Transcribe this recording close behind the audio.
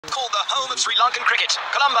Called the home of Sri Lankan cricket,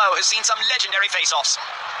 Colombo has seen some legendary face-offs.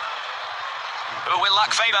 Who will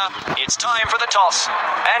luck favour? It's time for the toss.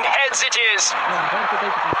 And heads it is.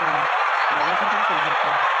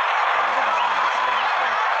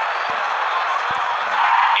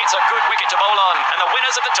 It's a good wicket to bowl on, and the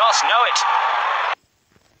winners of the toss know it.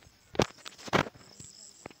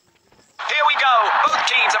 Here we go. Both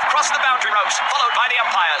teams have crossed the boundary ropes, followed by the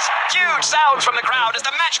umpires. Huge sounds from the crowd as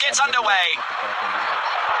the match gets underway.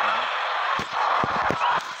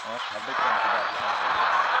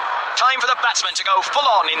 Time for the batsman to go full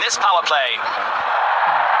on in this power play.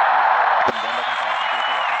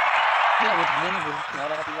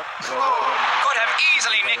 Could have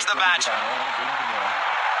easily nicked the bat.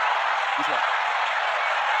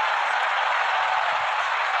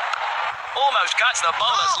 Almost cuts the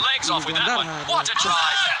bowler's legs off with that one. What a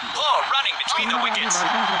drive. Poor running between the wickets.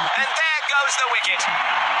 And there goes the wicket.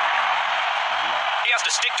 He has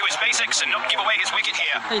to stick to his basics and not give away his wicket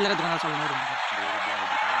here.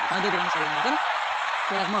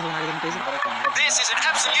 This is an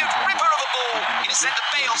absolute ripper of a ball. It has sent the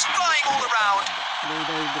bails flying all around.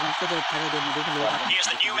 Here's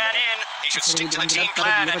the new man in. He should stick to the team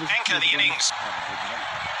plan and anchor the innings.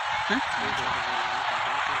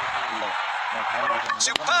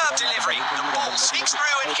 Superb delivery. The ball sneaks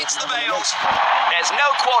through and hits the bails. There's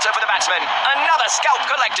no quarter for the batsman. Another scalp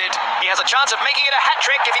collected. He has a chance of making it a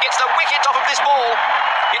hat-trick if he gets the wicket off of this ball.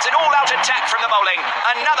 It's an all-out attack from the bowling.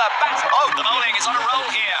 Another bat. Oh, the bowling is on a roll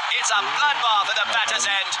here. It's a bloodbath at the batter's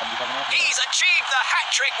end. He's achieved the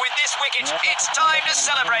hat-trick with this wicket. It's time to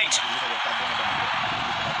celebrate.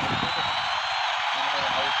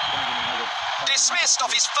 Dismissed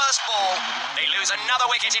off his first ball. They lose another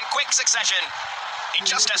wicket in quick succession. He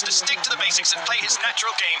just has to stick to the basics and play his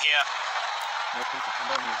natural game here.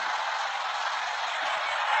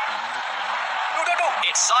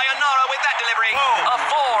 It's sayonara with that delivery. A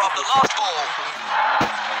 4 off the last ball.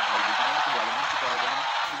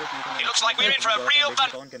 It looks like we're in for a real fun.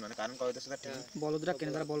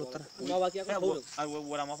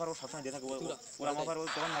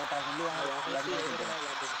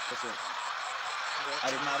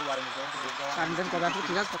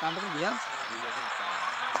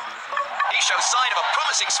 He shows sign of a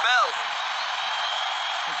promising spell.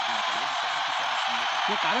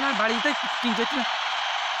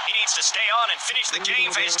 He needs to stay on and finish the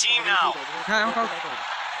game for his team now.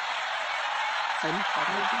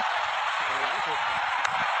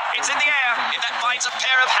 It's in the air. If that finds a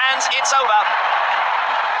pair of hands, it's over.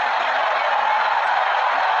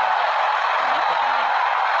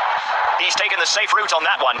 He's taken the safe route on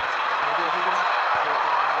that one.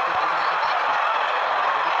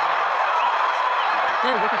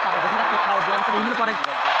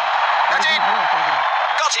 That's it.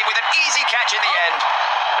 Got him with an easy catch in the end.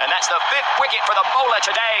 And that's the 5th wicket for the bowler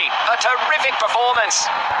today. A terrific performance.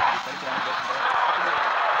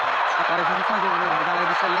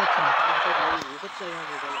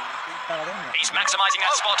 He's maximising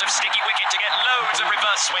that spot of sticky wicket to get loads of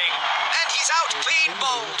reverse swing. And he's out clean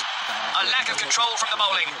bowled. A lack of control from the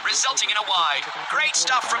bowling, resulting in a wide. Great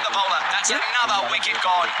stuff from the bowler. That's another wicket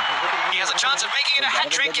gone. He has a chance of making it a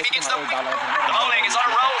hat-trick if he gets the wicket. The bowling is on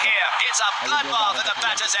a roll here. It's a bloodbath at the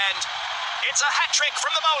batter's end. It's a hat-trick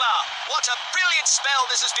from the bowler. What a brilliant spell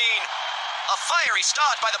this has been. A fiery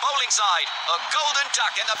start by the bowling side. A golden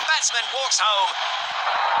duck and the batsman walks home.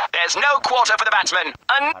 There's no quarter for the batsman.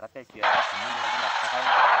 The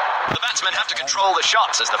batsmen have to control the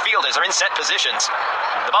shots as the fielders are in set positions.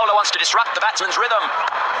 The bowler wants to disrupt the batsman's rhythm.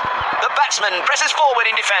 The batsman presses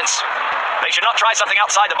forward in defence. They should not try something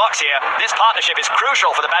outside the box here. This partnership is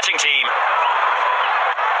crucial for the batting team.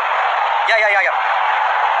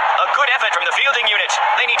 A good effort from the fielding unit.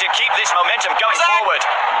 They need to keep this momentum going forward.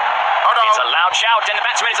 It's a loud shout and the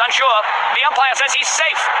batsman is unsure. The umpire says he's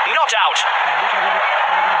safe, not out.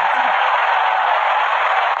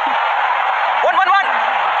 1-1-1.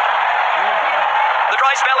 The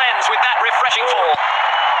dry spell ends with that refreshing 4.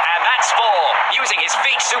 And that's 4, using his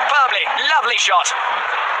feet superbly. Lovely shot.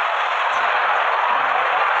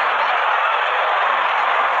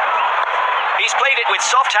 He's played it with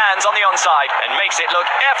soft hands on the onside and makes it look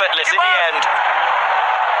effortless in the end.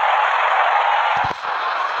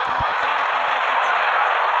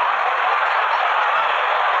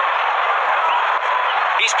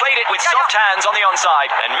 He's played it with soft hands on the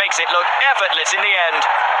onside and makes it look effortless in the end.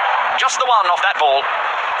 Just the one off that ball.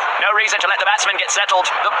 No reason to let the batsman get settled.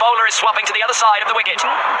 The bowler is swapping to the other side of the wicket.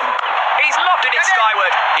 He's lofted it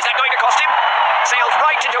skyward. Is that going to cost him? Sails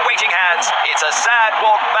right into waiting hands. It's a sad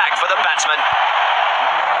walk back for the batsman.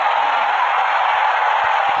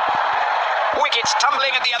 Wickets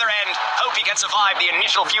tumbling at the other end. Hope he can survive the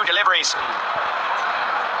initial few deliveries.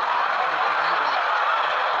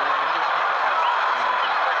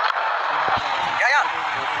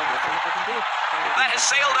 That has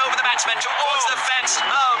sailed over the batsman towards the fence.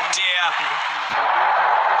 Oh dear.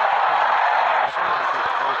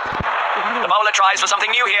 The bowler tries for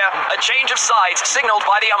something new here. A change of sides signalled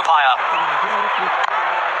by the umpire.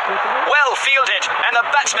 Well fielded, and the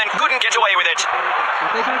batsman couldn't get away with it.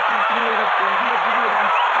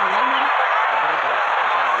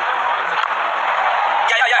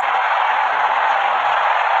 Yeah.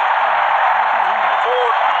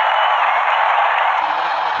 Forward.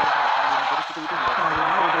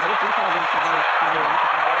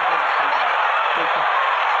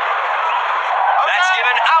 That's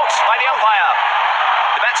given out by the umpire.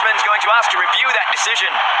 The batsman's going to ask to review that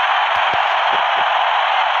decision.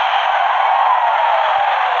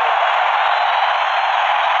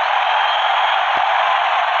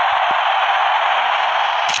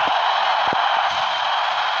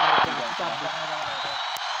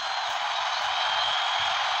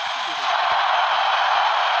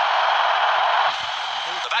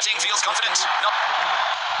 The batting feels confident. A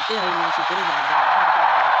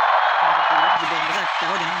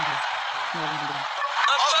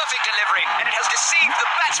perfect delivery, and it has deceived the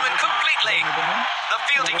batsman completely. The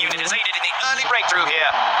fielding unit has aided in the early breakthrough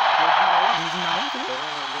here.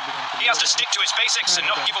 He has to stick to his basics and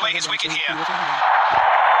not give away his wicket here.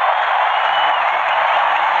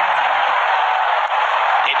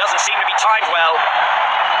 It doesn't seem to be timed well.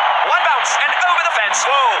 One bounce and over the fence.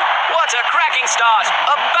 Whoa, what a cracking start.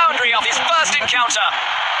 A boundary off his first encounter.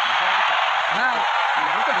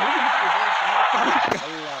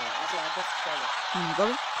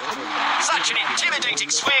 Such an intimidating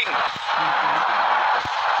swing.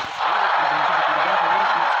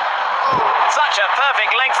 Such a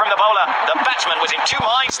perfect length from the bowler. The batsman was in two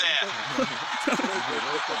minds there.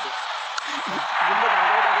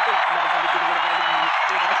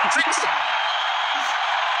 Six.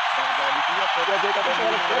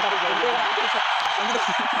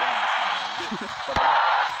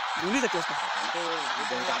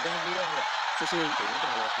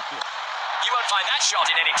 You won't find that shot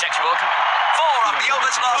in any textbook. 4 off the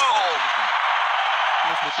over's last ball.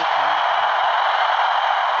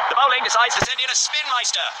 The bowling decides to send in a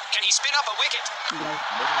spinmeister. Can he spin up a wicket?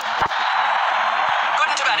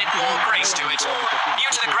 Couldn't have added more grace to it. New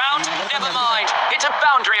to the ground? Never mind. It's a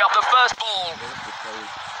boundary off the first ball.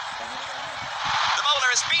 The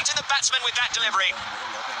bowler has beaten the batsman with that delivery.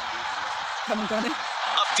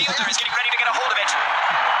 A fielder is getting ready to get a hold of it.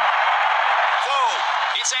 Whoa!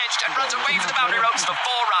 It's edged and runs away from the boundary ropes for 4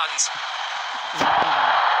 runs.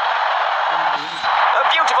 A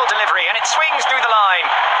beautiful delivery, and it swings through the line.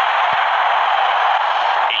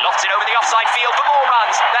 He lofts it over the offside field for more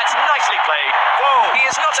runs. That's nicely played. Whoa! He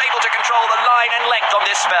is not able to control the line and length on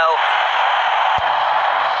this spell.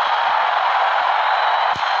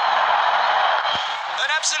 An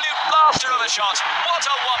absolute blaster of a shot. What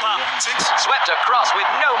a whopper. 6. Swept across with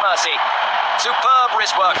no mercy. Superb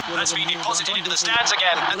wrist work. That's been deposited into the stands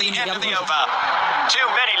again at the end of the over. Too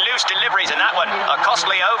many loose deliveries in that one. A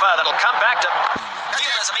costly over that'll come back to...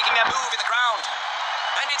 Fielders are making their move in the ground.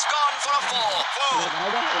 And it's gone for a 4. Whoa.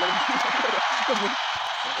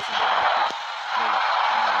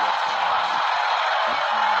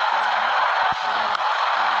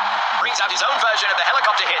 Brings out his own version of the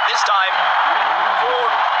helicopter hit this time.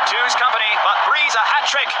 4-2's company, but Breeze a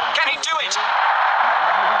hat-trick. Can he do it?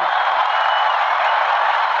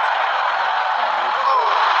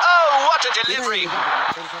 Oh, what a delivery.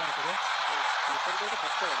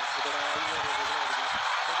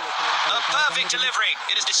 A perfect delivery.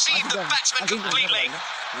 It has deceived the batsman completely.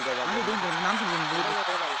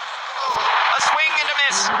 A swing and a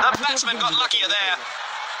miss. The batsman got luckier there.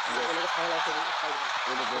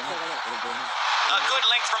 A good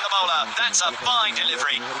length from the bowler. That's a fine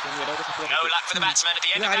delivery. No luck for the batsman at the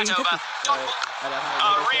end of that over.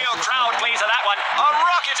 A real crowd pleaser, that one. A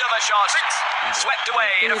rocket of a shot. Swept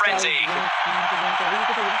away in a frenzy.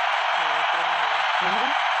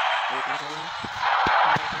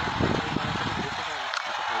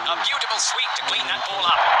 A beautiful sweep to clean that ball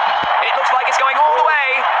up. It looks like it's going all the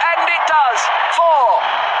way, and it does. 4.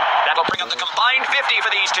 That'll bring up the combined 50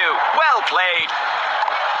 for these two. Well played.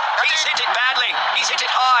 He's hit it badly. He's hit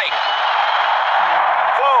it high.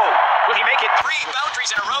 Whoa. Will he make it 3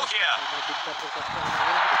 boundaries in a row here?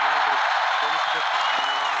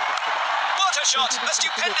 What a a shot. A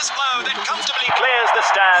stupendous blow that comfortably clears the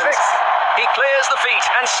stands. He clears the feet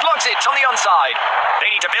and slugs it on the onside.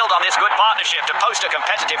 They need to build on this good partnership to post a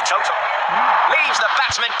competitive total. Leaves the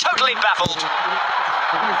batsman totally baffled.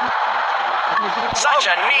 Such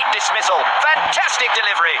a neat dismissal. Fantastic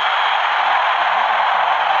delivery.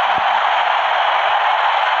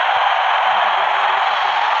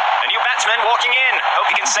 A new batsman walking in. Hope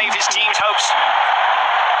he can save his team's hopes.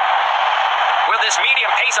 Will this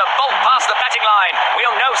medium pacer bolt past the batting line?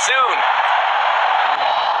 We'll know soon.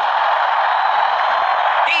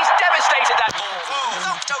 He's devastated that ball.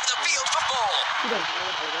 Knocked over the field for four.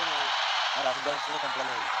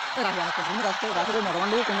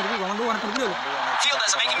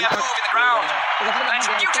 Fielders are making their move in the ground. That's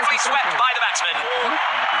beautifully swept by the batsman.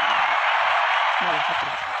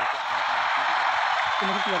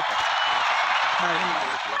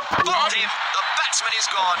 Bowled him. The batsman is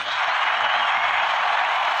gone.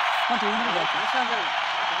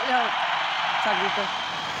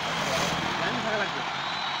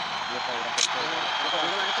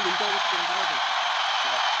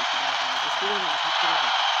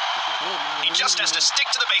 He just has to stick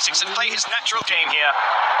to the basics and play his natural game here.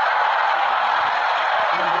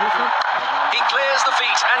 He clears the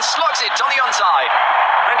feet and slugs it on the onside.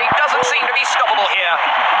 And he doesn't seem to be stoppable here.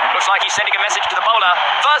 Looks like he's sending a message to the bowler.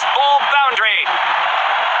 First ball boundary.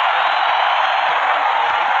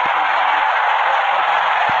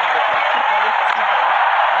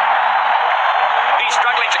 He's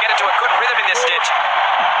struggling to get into a good rhythm in this stint.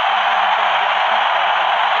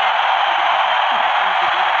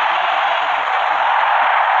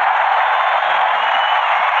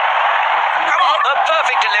 A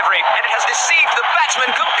perfect delivery, and it has deceived the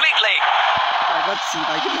batsman completely.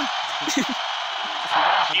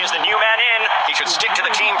 Here's the new man in. He should stick to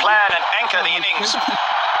the team plan and anchor the innings.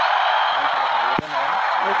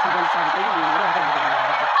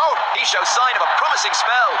 Oh, he shows sign of a promising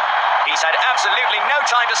spell. He's had absolutely no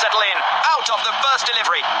time to settle in. Out of the first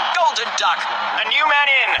delivery. Golden duck. A new man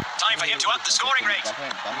in. Time for him to up the scoring rate.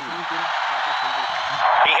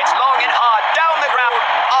 He hits long and hard down the ground.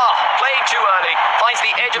 Played too early. Finds the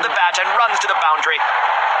edge of the bat and runs to the boundary.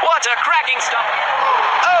 What a cracking start.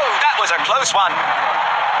 Oh, that was a close one.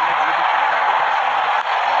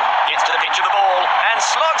 Gets to the pitch of the ball and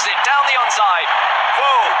slogs it down the onside.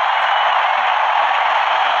 Whoa.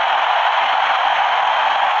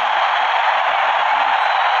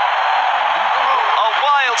 A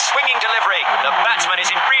wild swinging delivery. The batsman is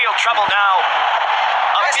in real trouble now.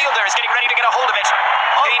 A fielder is getting ready to get a hold of it.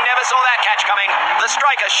 He never saw that catch coming. The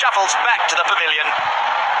striker shuffles back to the pavilion.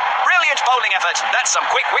 Brilliant bowling effort. That's some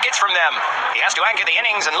quick wickets from them. He has to anchor the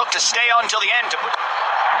innings and look to stay on till the end to put...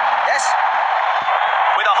 Yes.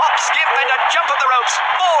 With a hop, skip and a jump of the ropes.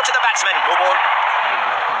 4 to the batsman.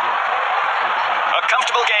 A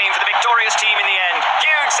comfortable game for the victorious team in the end.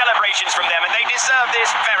 Huge celebrations from them, and they deserve this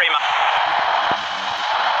very much.